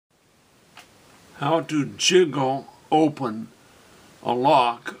How to jiggle open a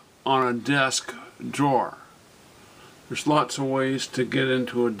lock on a desk drawer. There's lots of ways to get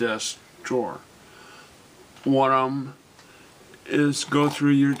into a desk drawer. One of them is go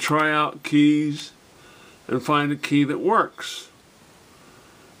through your tryout keys and find a key that works.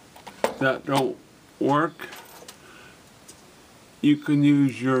 If that don't work, you can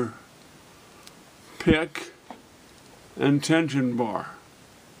use your pick and tension bar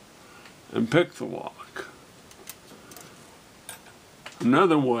and pick the lock.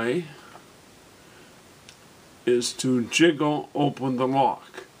 Another way is to jiggle open the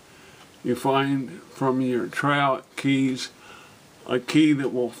lock. You find from your tryout keys a key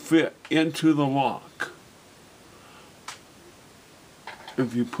that will fit into the lock.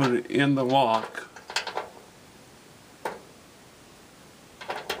 If you put it in the lock,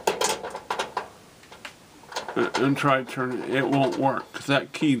 and try turning it, it won't work because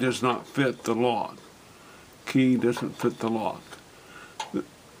that key does not fit the lock. Key doesn't fit the lock.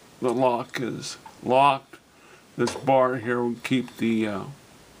 The lock is locked. This bar here will keep the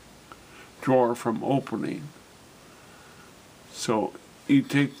drawer from opening. So you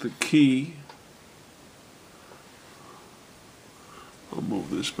take the key, I'll move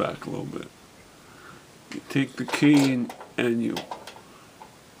this back a little bit. You take the key and you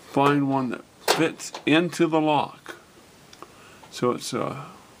find one that fits into the lock. So it's a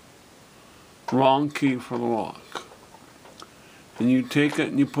wrong key for the lock. And you take it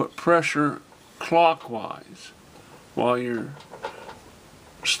and you put pressure clockwise while you're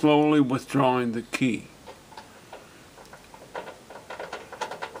slowly withdrawing the key.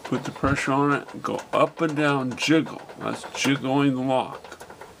 Put the pressure on it and go up and down, jiggle. That's jiggling the lock.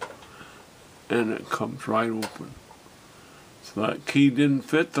 And it comes right open. So that key didn't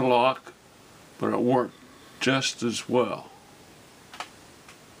fit the lock, but it worked just as well.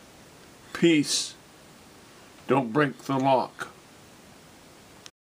 Peace. Don't break the lock.